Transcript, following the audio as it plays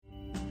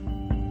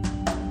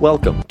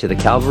Welcome to the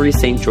Calvary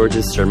St.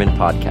 George's Sermon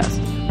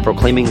Podcast,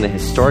 proclaiming the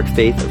historic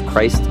faith of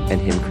Christ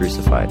and Him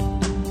crucified.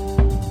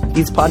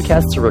 These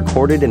podcasts are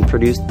recorded and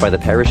produced by the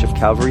parish of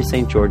Calvary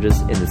St. George's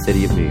in the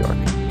city of New York.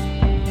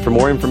 For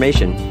more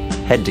information,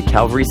 head to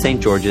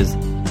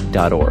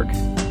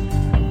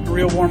calvarystgeorges.org. A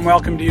real warm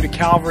welcome to you to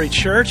Calvary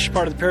Church,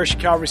 part of the parish of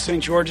Calvary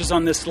St. George's,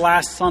 on this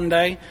last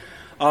Sunday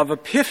of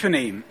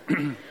Epiphany.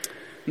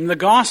 In the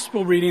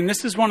Gospel reading,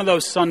 this is one of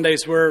those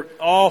Sundays where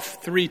all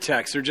three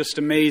texts are just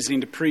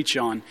amazing to preach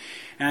on.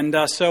 And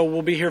so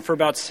we'll be here for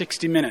about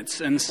 60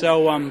 minutes. And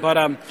so,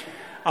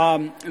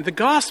 the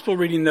Gospel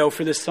reading, though,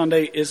 for this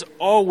Sunday is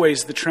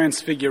always the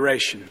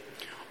Transfiguration.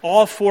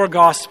 All four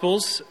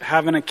Gospels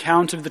have an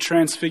account of the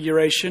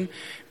Transfiguration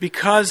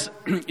because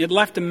it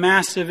left a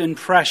massive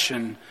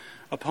impression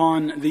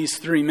upon these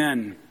three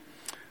men.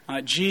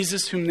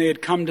 Jesus, whom they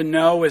had come to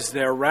know as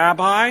their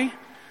rabbi,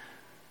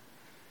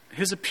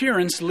 his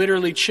appearance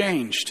literally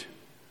changed.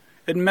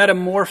 It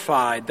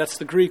metamorphized, that's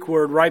the Greek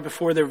word, right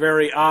before their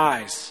very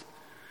eyes.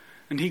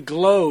 And he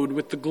glowed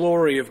with the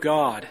glory of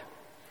God.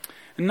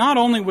 And not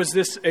only was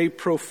this a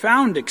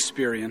profound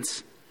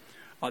experience,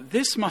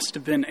 this must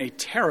have been a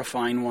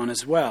terrifying one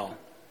as well.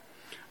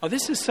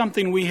 This is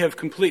something we have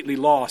completely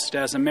lost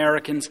as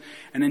Americans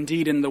and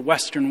indeed in the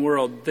Western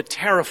world, the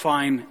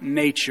terrifying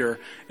nature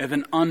of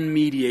an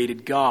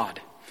unmediated God.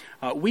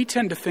 We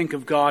tend to think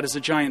of God as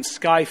a giant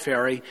sky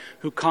fairy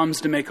who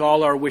comes to make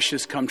all our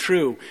wishes come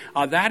true.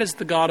 That is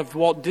the God of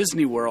Walt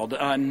Disney World,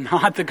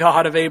 not the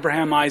God of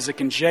Abraham,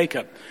 Isaac, and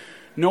Jacob.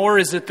 Nor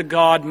is it the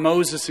God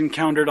Moses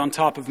encountered on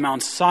top of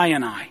Mount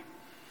Sinai.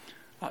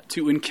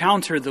 To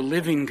encounter the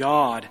living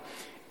God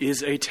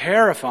is a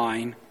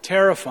terrifying,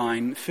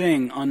 terrifying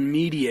thing,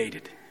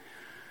 unmediated.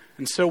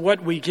 And so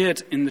what we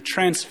get in the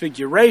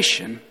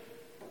Transfiguration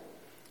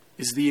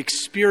is the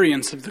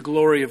experience of the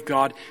glory of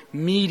God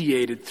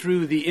mediated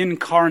through the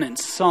incarnate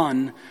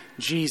Son,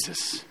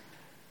 Jesus.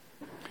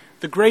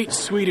 The great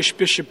Swedish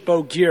Bishop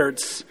Bo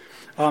Giertz,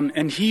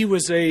 and he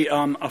was a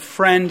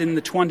friend in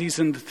the 20s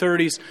and the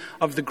 30s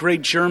of the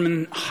great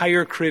German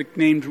higher critic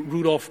named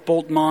Rudolf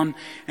Bultmann,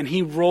 and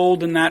he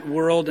rolled in that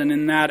world and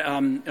in that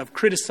of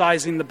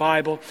criticizing the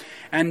Bible.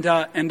 And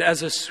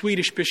as a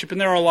Swedish bishop,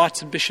 and there are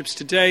lots of bishops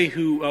today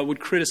who would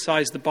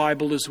criticize the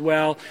Bible as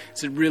well.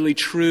 Is it really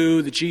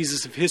true? The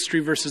Jesus of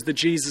history versus the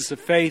Jesus of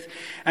faith.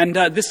 And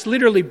this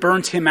literally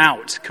burnt him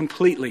out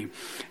completely.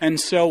 And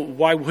so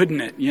why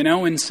wouldn't it, you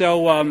know? And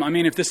so,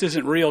 if this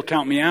isn't real,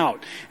 count me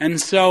out. And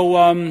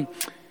so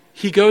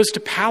he goes to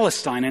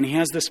Palestine, and he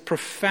has this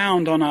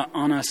profound,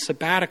 on a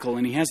sabbatical,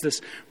 and he has this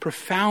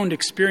profound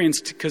experience,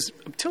 because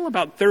until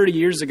about 30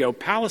 years ago,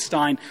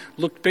 Palestine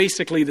looked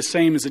basically the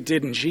same as it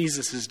did in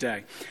Jesus'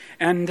 day.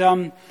 And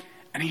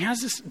he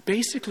has this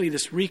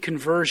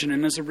reconversion,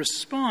 and as a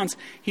response,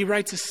 he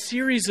writes a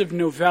series of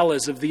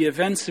novellas of the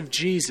events of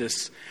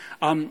Jesus,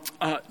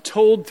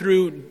 told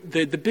through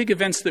the big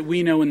events that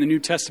we know in the New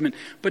Testament,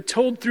 but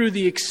told through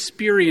the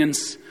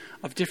experience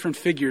of different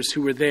figures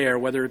who were there,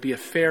 whether it be a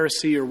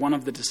Pharisee or one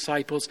of the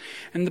disciples.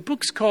 And the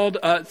book's called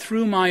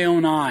Through My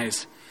Own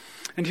Eyes.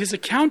 And his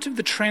account of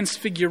the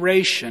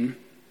Transfiguration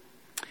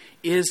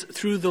is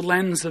through the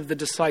lens of the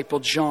disciple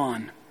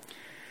John.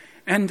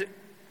 And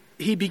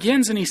he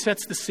begins and he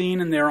sets the scene,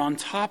 and they're on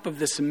top of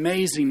this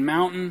amazing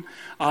mountain.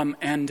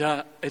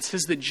 It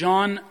says that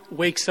John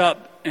wakes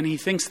up and he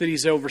thinks that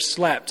he's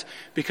overslept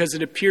because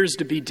it appears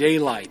to be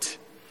daylight.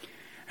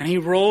 And he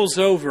rolls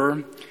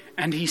over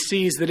and he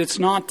sees that it's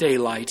not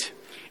daylight.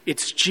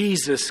 It's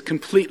Jesus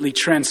completely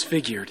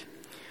transfigured.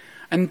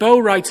 And Bo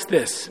writes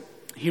this.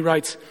 He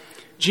writes,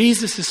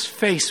 Jesus'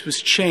 face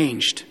was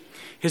changed.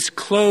 His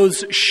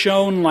clothes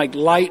shone like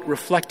light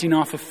reflecting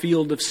off a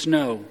field of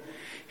snow.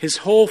 His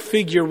whole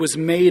figure was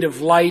made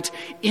of light,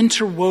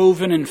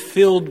 interwoven and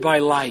filled by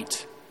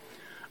light.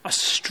 A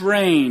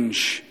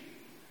strange,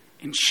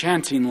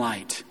 enchanting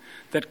light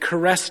that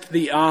caressed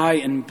the eye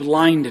and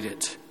blinded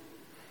it.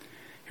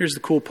 Here's the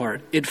cool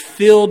part. It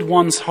filled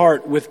one's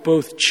heart with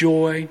both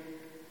joy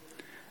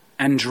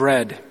and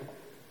dread.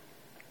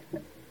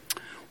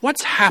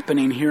 What's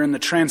happening here in the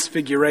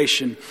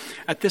Transfiguration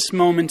at this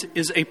moment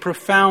is a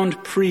profound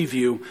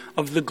preview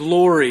of the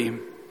glory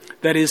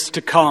that is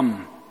to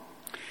come.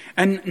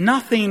 And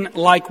nothing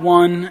like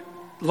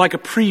a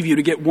preview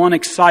to get one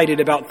excited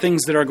about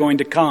things that are going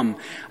to come.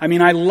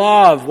 I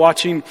love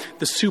watching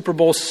the Super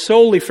Bowl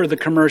solely for the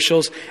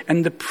commercials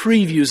and the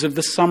previews of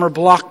the summer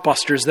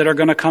blockbusters that are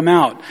going to come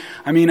out.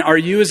 Are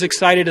you as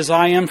excited as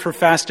I am for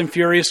Fast and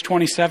Furious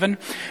 27?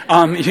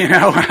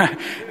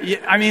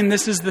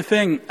 This is the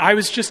thing. I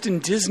was just in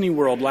Disney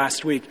World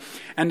last week,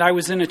 and I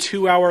was in a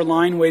 2-hour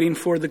line waiting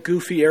for the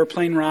Goofy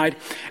airplane ride,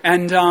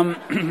 and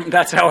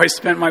that's how I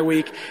spent my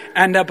week.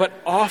 But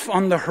off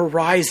on the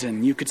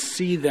horizon, you could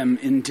see them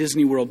in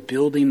Disney World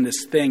building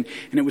this thing,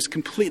 and it was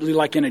completely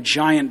like in a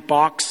giant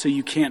box, so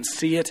you can't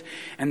see it.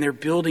 And they're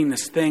building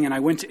this thing, and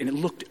and it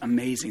looked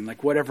amazing,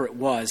 like whatever it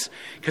was,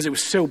 because it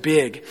was so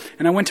big.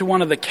 And I went to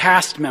one of the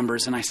cast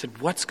members, and I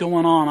said, "What's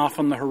going on off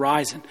on the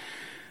horizon?"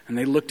 And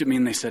they looked at me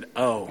and they said,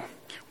 "Oh."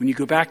 when you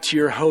go back to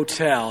your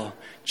hotel,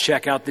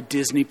 check out the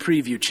Disney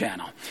Preview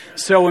channel.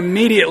 So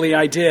immediately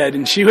I did,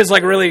 and she was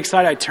like really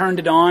excited. I turned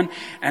it on,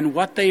 and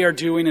what they are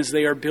doing is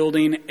they are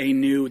building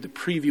the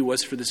preview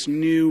was for this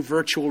new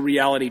virtual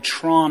reality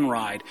Tron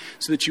ride,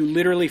 so that you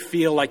literally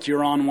feel like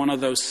you're on one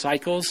of those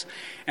cycles.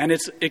 And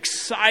it's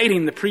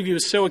exciting. The preview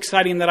is so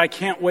exciting that I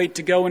can't wait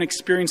to go and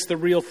experience the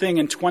real thing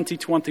in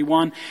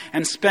 2021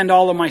 and spend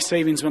all of my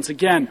savings once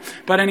again.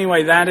 But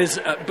anyway,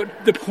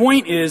 but the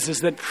point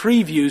is that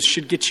previews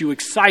should get you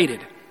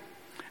excited.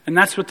 And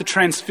that's what the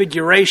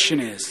Transfiguration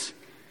is.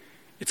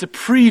 It's a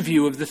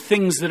preview of the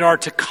things that are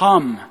to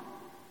come.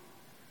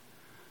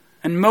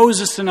 And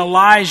Moses and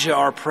Elijah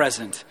are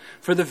present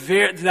for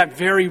that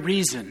very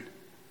reason.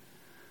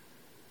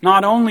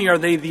 Not only are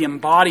they the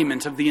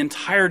embodiment of the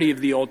entirety of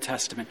the Old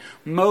Testament,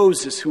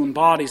 Moses, who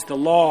embodies the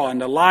law,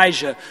 and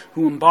Elijah,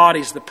 who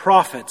embodies the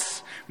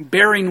prophets,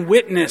 bearing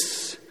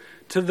witness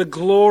to the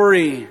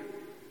glory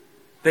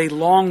they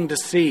long to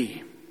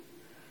see.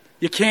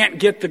 You can't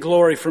get the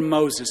glory from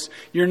Moses.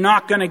 You're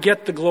not going to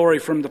get the glory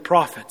from the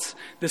prophets.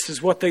 This is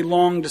what they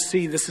long to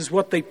see. This is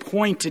what they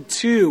pointed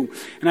to.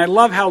 And I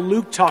love how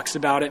Luke talks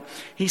about it.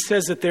 He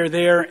says that they're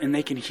there and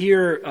they can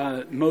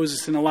hear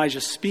Moses and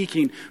Elijah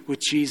speaking with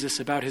Jesus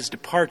about his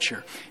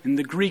departure. In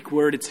the Greek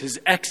word, it's his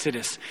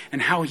exodus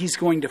and how he's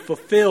going to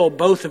fulfill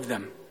both of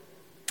them.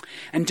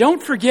 And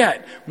don't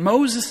forget,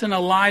 Moses and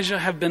Elijah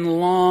have been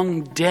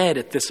long dead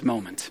at this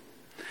moment.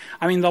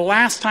 I mean, the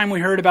last time we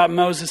heard about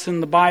Moses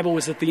in the Bible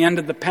was at the end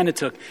of the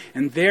Pentateuch.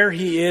 And there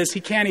he is. He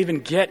can't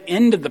even get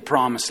into the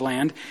promised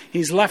land.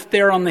 He's left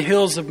there on the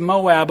hills of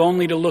Moab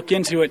only to look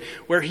into it,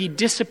 where he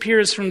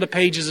disappears from the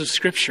pages of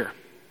Scripture.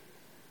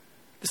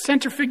 The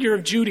center figure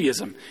of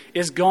Judaism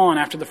is gone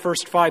after the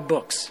first 5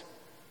 books.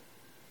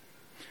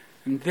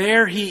 And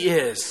there he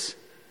is,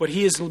 what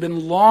he has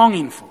been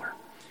longing for.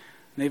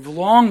 They've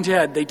long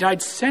dead. They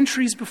died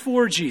centuries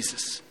before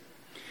Jesus.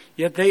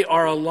 Yet they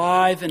are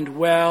alive and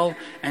well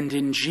and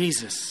in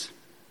Jesus.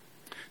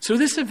 So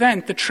this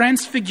event, the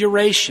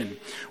Transfiguration,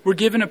 we're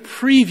given a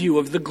preview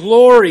of the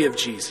glory of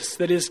Jesus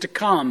that is to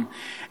come.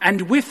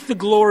 And with the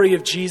glory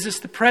of Jesus,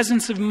 the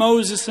presence of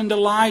Moses and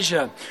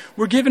Elijah,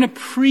 we're given a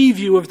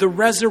preview of the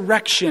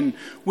resurrection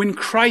when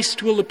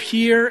Christ will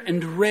appear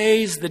and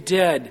raise the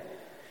dead,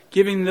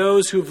 giving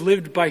those who have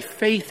lived by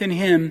faith in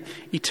him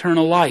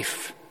eternal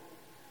life.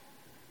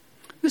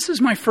 This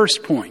is my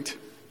first point.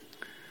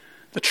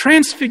 The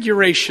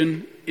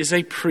Transfiguration is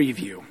a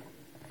preview.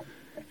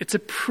 It's a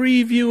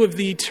preview of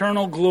the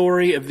eternal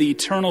glory of the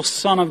eternal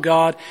Son of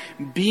God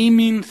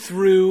beaming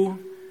through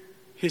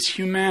his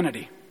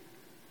humanity.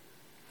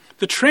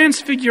 The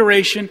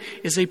Transfiguration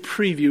is a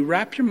preview,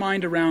 wrap your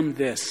mind around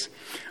this,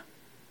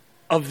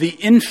 of the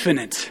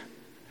infinite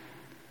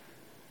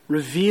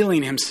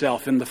revealing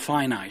himself in the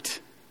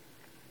finite.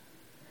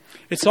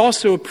 It's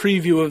also a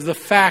preview of the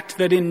fact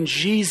that in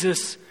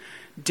Jesus,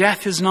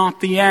 death is not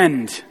the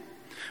end.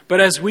 But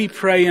as we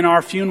pray in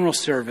our funeral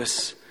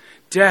service,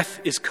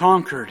 death is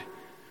conquered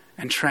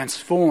and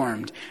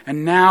transformed.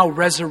 And now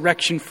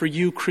resurrection for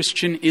you,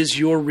 Christian, is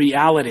your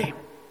reality.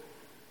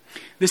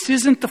 This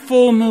isn't the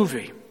full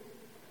movie.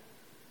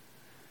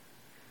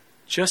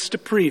 Just a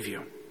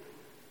preview.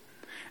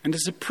 And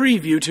it's a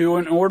preview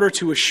in order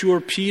to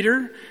assure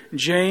Peter,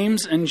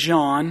 James, and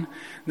John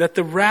that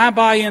the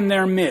rabbi in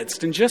their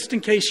midst, and just in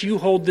case you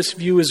hold this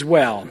view as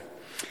well,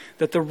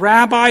 that the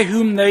rabbi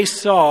whom they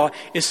saw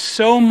is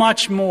so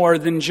much more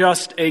than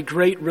just a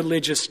great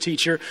religious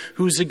teacher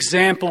whose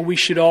example we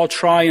should all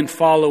try and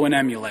follow and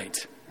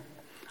emulate.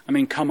 I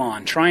mean, come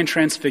on, try and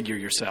transfigure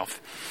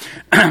yourself.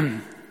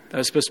 That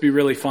was supposed to be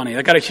really funny.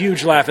 I got a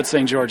huge laugh at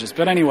St. George's,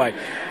 but anyway.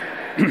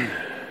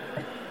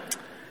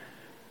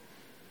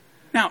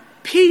 Now,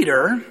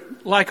 Peter,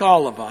 like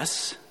all of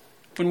us,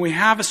 when we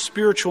have a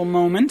spiritual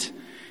moment,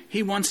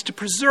 he wants to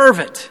preserve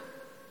it.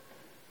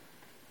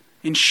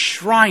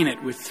 Enshrine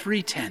it with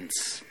 3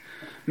 tents.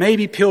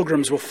 Maybe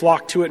pilgrims will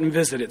flock to it and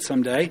visit it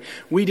someday.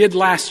 We did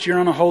last year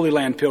on a Holy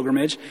Land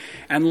pilgrimage.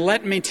 And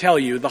let me tell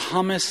you, the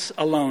hummus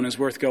alone is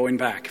worth going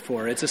back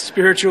for. It's a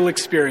spiritual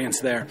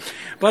experience there.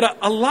 But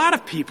a lot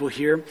of people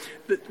here,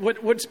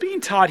 what's being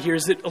taught here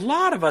is that a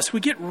lot of us, we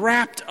get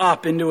wrapped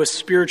up into a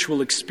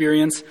spiritual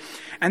experience.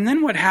 And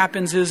then what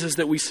happens is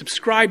that we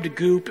subscribe to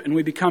Goop and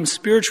we become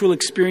spiritual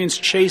experience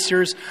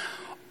chasers,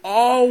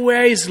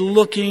 always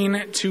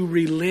looking to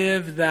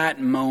relive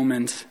that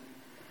moment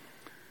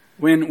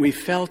when we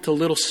felt a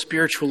little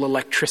spiritual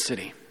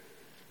electricity.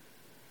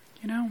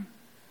 You know?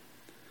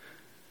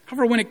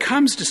 However, when it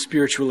comes to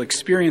spiritual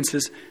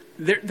experiences,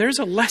 there's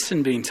a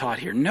lesson being taught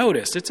here.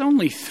 Notice, it's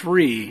only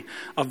 3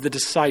 of the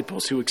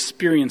disciples who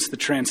experienced the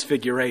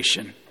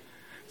Transfiguration.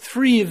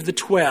 3 of the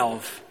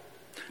 12.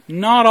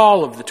 Not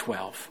all of the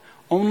 12.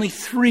 Only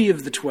 3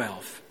 of the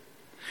 12.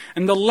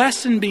 And the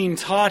lesson being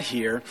taught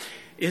here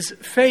is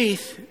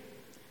faith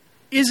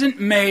isn't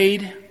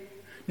made,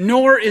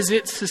 nor is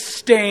it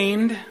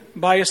sustained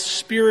by a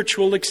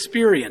spiritual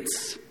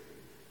experience.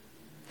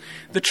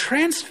 The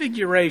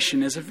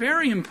Transfiguration is a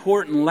very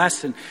important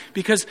lesson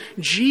because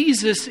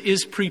Jesus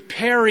is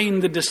preparing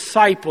the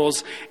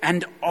disciples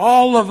and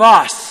all of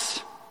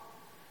us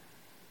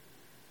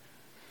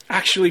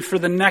actually for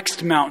the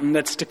next mountain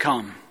that's to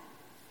come.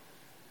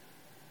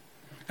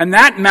 And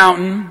that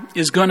mountain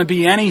is going to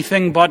be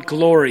anything but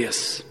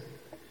glorious.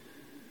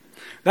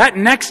 That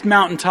next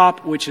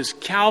mountaintop, which is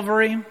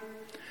Calvary,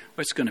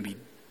 it's going to be,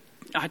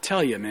 I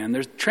tell you, man,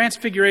 there's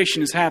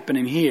transfiguration is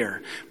happening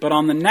here. But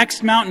on the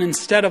next mountain,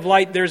 instead of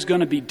light, there's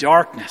going to be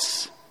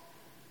darkness.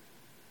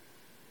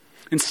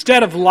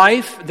 Instead of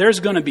life, there's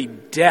going to be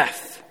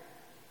death.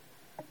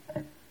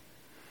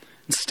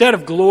 Instead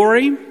of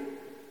glory,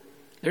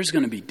 there's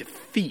going to be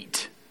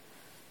defeat.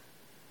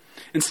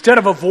 Instead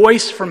of a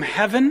voice from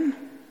heaven,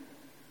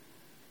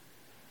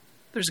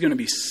 there's going to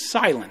be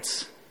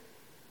silence.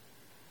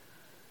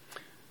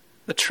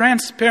 The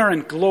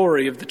transparent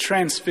glory of the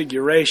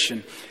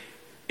Transfiguration,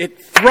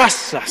 it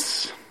thrusts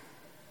us.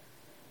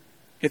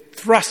 It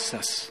thrusts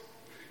us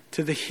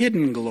to the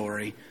hidden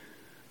glory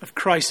of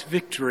Christ's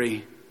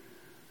victory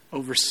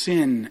over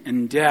sin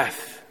and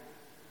death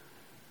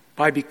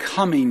by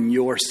becoming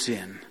your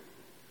sin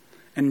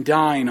and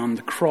dying on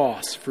the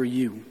cross for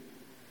you.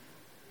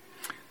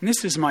 And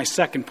this is my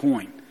second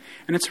point,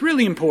 and it's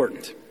really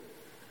important.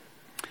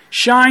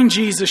 Shine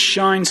Jesus,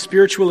 shine,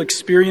 spiritual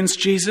experience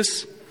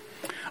Jesus.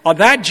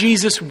 That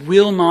Jesus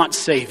will not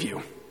save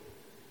you.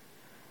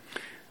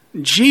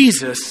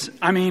 Jesus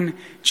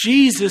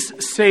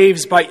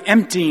saves by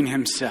emptying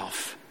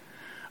himself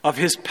of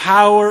his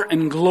power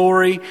and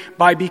glory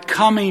by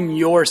becoming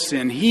your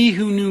sin. He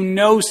who knew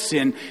no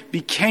sin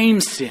became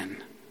sin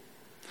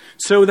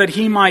so that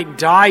he might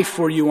die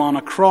for you on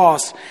a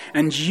cross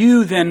and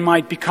you then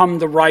might become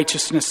the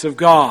righteousness of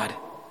God.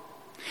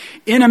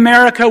 In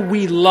America,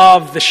 we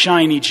love the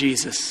shiny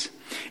Jesus.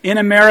 In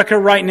America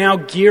right now,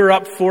 gear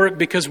up for it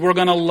because we're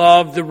going to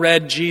love the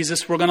red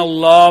Jesus, we're going to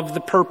love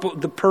the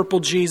purple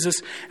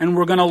Jesus, and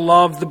we're going to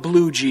love the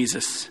blue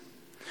Jesus.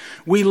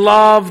 We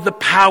love the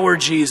power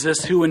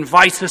Jesus who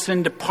invites us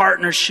into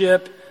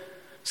partnership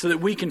so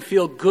that we can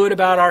feel good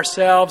about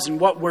ourselves and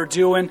what we're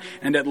doing,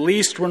 and at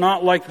least we're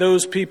not like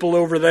those people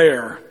over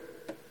there.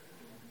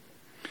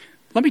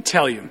 Let me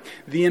tell you,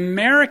 the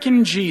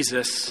American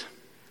Jesus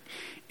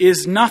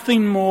is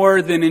nothing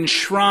more than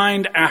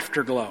enshrined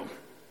afterglow.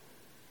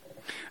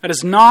 That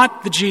is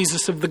not the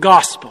Jesus of the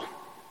gospel.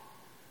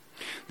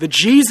 The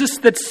Jesus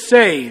that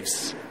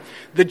saves,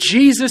 the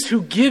Jesus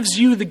who gives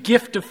you the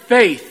gift of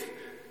faith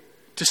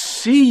to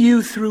see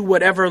you through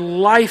whatever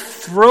life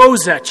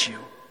throws at you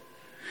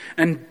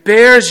and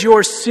bears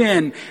your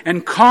sin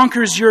and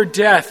conquers your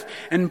death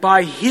and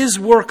by his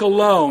work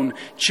alone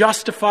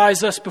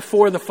justifies us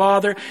before the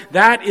Father.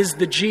 That is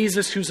the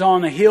Jesus who's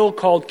on a hill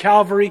called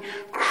Calvary,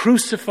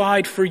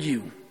 crucified for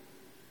you.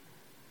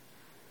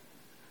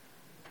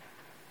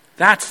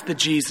 That's the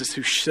Jesus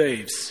who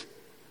saves.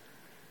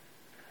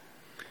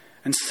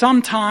 And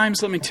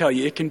sometimes, let me tell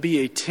you, it can be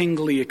a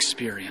tingly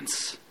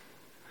experience.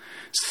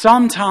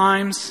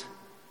 Sometimes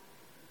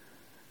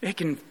it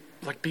can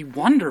be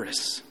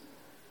wondrous.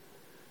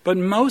 But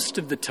most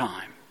of the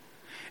time,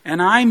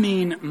 and I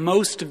mean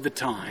most of the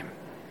time,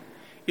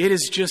 it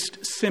is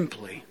just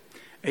simply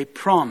a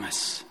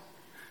promise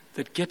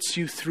that gets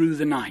you through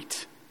the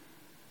night.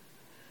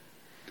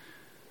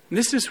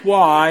 This is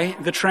why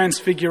the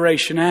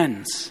Transfiguration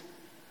ends.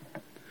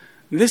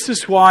 This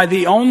is why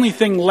the only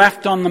thing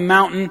left on the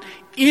mountain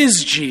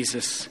is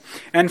Jesus.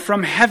 And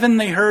from heaven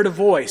they heard a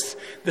voice.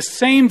 The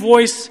same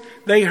voice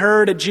they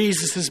heard at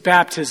Jesus'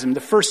 baptism,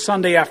 the first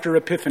Sunday after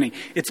Epiphany.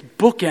 It's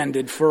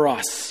bookended for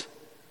us.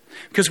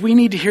 Because we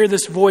need to hear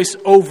this voice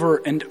over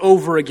and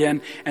over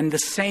again. And the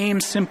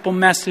same simple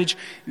message,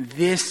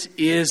 this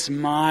is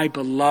my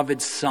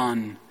beloved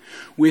Son,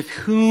 with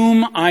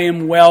whom I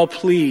am well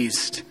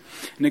pleased.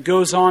 And it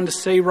goes on to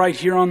say right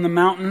here on the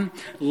mountain,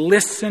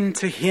 listen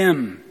to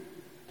him.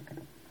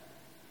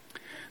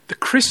 The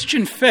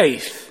Christian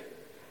faith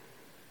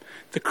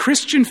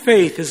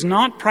is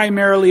not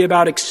primarily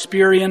about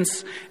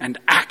experience and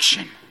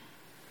action.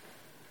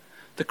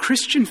 The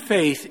Christian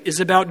faith is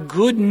about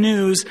good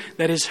news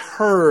that is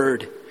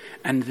heard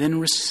and then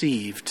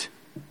received.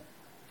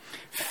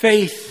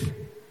 Faith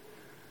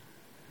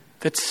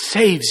that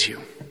saves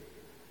you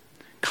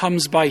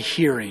comes by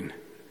hearing.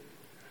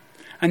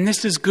 And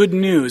this is good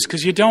news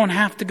because you don't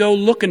have to go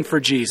looking for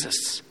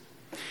Jesus.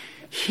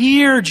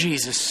 Hear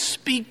Jesus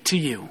speak to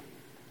you.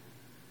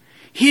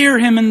 Hear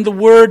him in the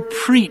word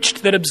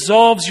preached that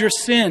absolves your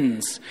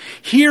sins.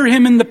 Hear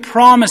him in the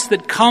promise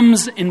that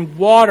comes in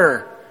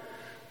water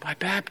by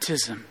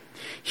baptism.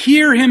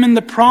 Hear him in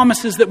the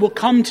promises that will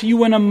come to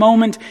you in a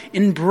moment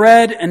in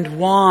bread and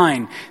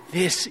wine.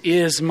 This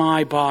is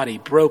my body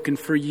broken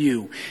for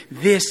you.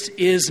 This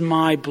is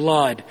my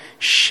blood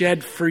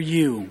shed for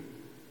you.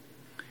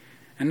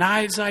 And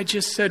as I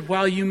just said,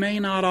 while you may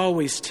not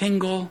always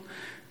tingle,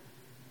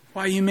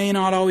 Why you may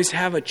not always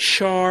have a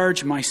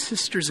charge, my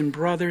sisters and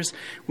brothers,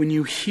 when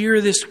you hear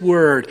this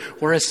word,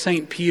 or as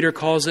St. Peter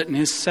calls it in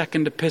his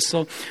second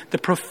epistle, the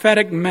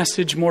prophetic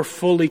message more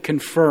fully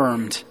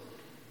confirmed,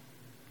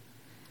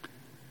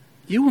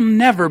 you will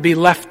never be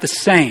left the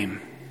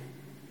same.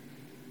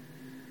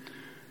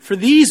 For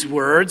these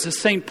words, as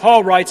St.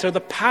 Paul writes, are the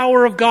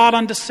power of God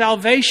unto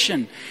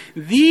salvation.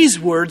 These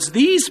words,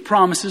 these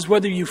promises,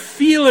 whether you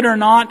feel it or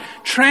not,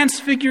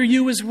 transfigure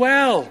you as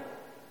well.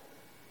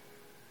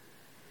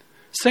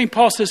 St.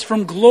 Paul says,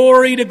 from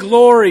glory to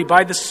glory,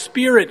 by the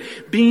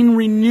Spirit being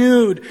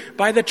renewed,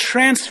 by the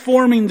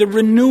transforming, the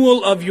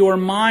renewal of your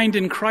mind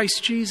in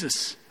Christ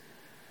Jesus.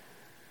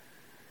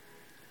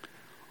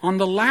 On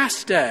the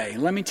last day,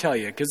 let me tell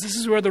you, because this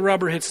is where the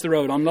rubber hits the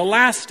road. On the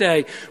last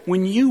day,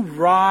 when you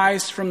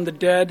rise from the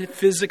dead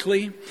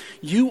physically,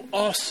 you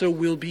also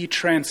will be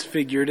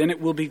transfigured, and it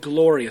will be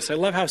glorious. I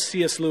love how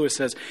C.S. Lewis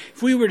says,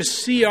 if we were to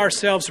see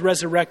ourselves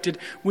resurrected,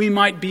 we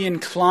might be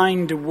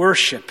inclined to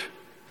worship.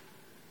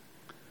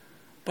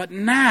 But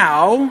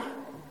now,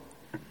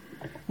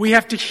 we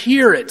have to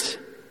hear it,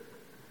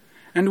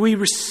 and we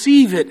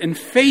receive it, and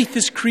faith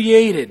is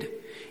created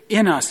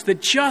in us,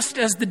 that just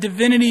as the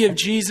divinity of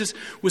Jesus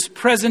was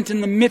present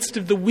in the midst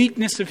of the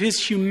weakness of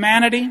his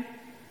humanity,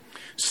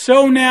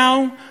 so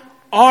now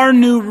our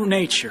new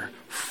nature,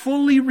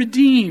 fully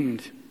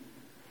redeemed,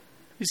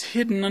 is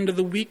hidden under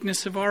the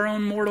weakness of our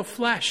own mortal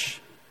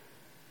flesh.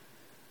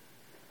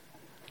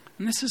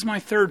 And this is my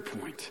third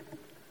point.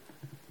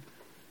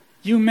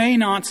 You may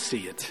not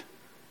see it,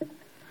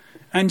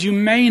 and you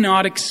may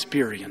not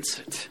experience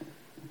it.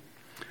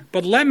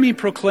 But let me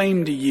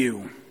proclaim to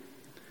you,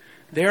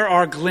 there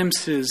are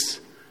glimpses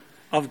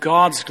of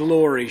God's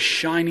glory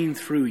shining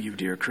through you,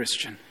 dear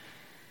Christian.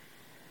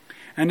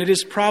 And it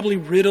is probably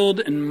riddled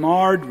and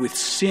marred with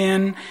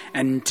sin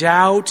and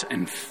doubt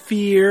and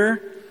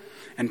fear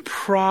and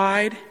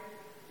pride.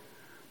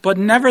 But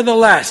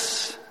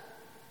nevertheless,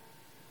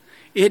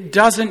 it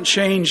doesn't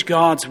change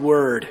God's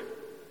word.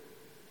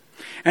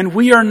 And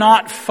we are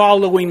not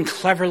following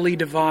cleverly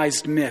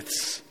devised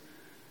myths.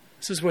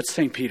 This is what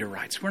St. Peter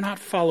writes. We're not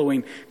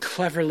following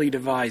cleverly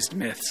devised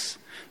myths.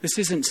 This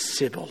isn't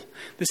Sybil.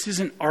 This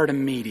isn't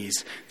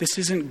Archimedes. This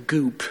isn't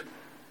Goop.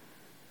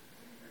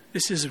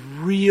 This is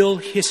real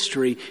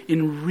history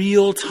in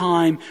real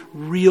time,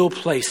 real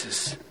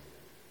places.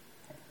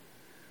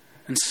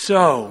 And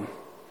so,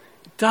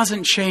 it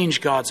doesn't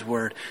change God's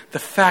word. The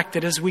fact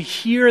that as we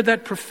hear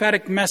that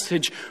prophetic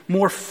message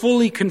more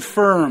fully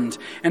confirmed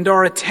and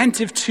are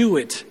attentive to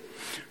it,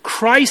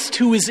 Christ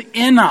who is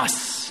in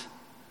us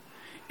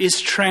is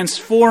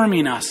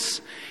transforming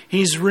us.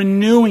 He's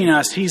renewing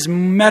us. He's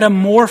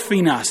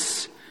metamorphing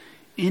us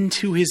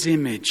into his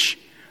image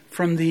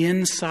from the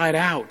inside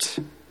out.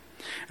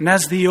 And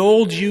as the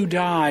old you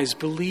dies,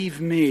 believe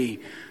me,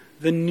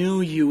 the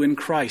new you in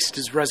Christ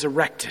is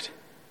resurrected.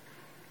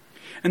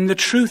 And the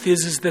truth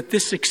is that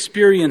this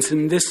experience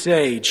in this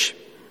age,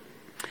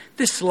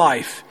 this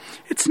life,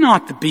 it's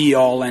not the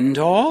be-all,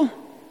 end-all.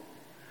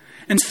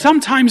 And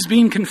sometimes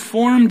being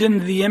conformed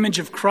into the image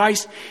of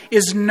Christ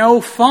is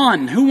no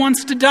fun. Who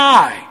wants to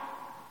die?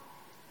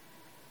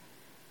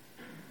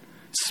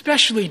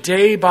 Especially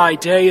day by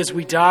day as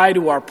we die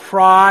to our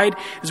pride,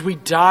 as we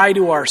die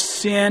to our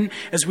sin,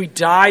 as we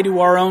die to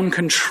our own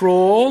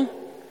control.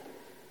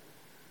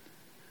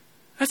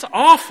 That's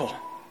awful.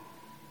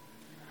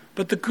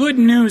 But the good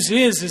news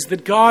is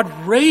that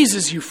God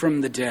raises you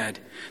from the dead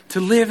to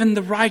live in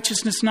the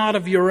righteousness not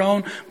of your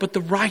own, but the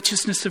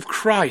righteousness of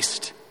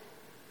Christ.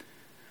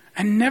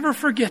 And never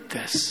forget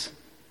this.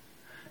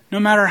 No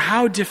matter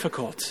how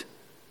difficult,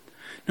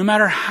 no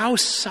matter how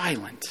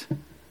silent,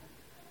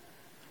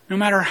 no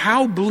matter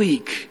how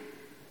bleak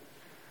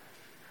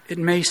it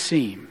may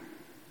seem,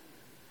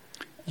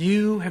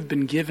 you have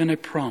been given a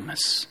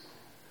promise.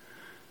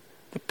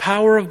 The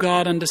power of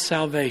God unto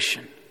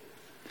salvation.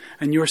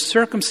 And your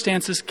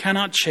circumstances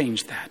cannot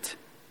change that.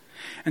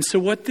 And so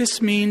what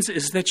this means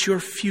is that your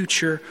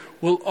future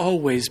will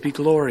always be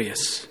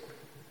glorious.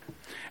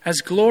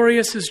 As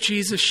glorious as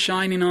Jesus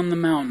shining on the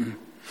mountain.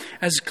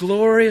 As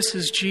glorious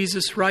as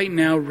Jesus right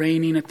now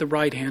reigning at the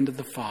right hand of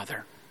the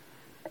Father.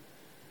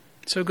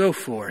 So go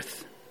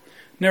forth,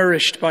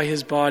 nourished by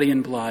his body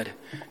and blood,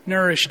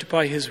 nourished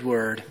by his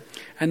word,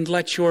 and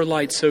let your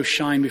light so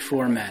shine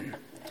before men,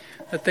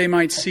 that they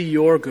might see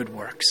your good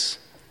works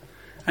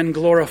and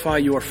glorify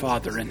your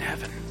Father in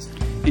heaven.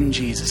 In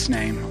Jesus'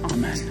 name,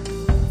 amen.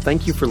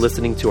 Thank you for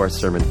listening to our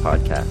sermon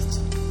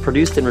podcast,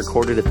 produced and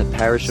recorded at the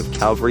parish of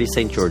Calvary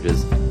St.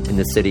 George's in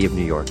the city of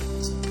New York.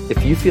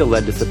 If you feel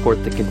led to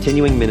support the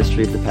continuing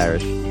ministry of the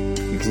parish,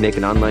 you can make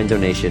an online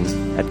donation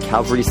at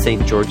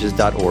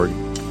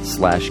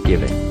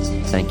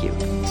calvarystgeorges.org/giving. Thank you.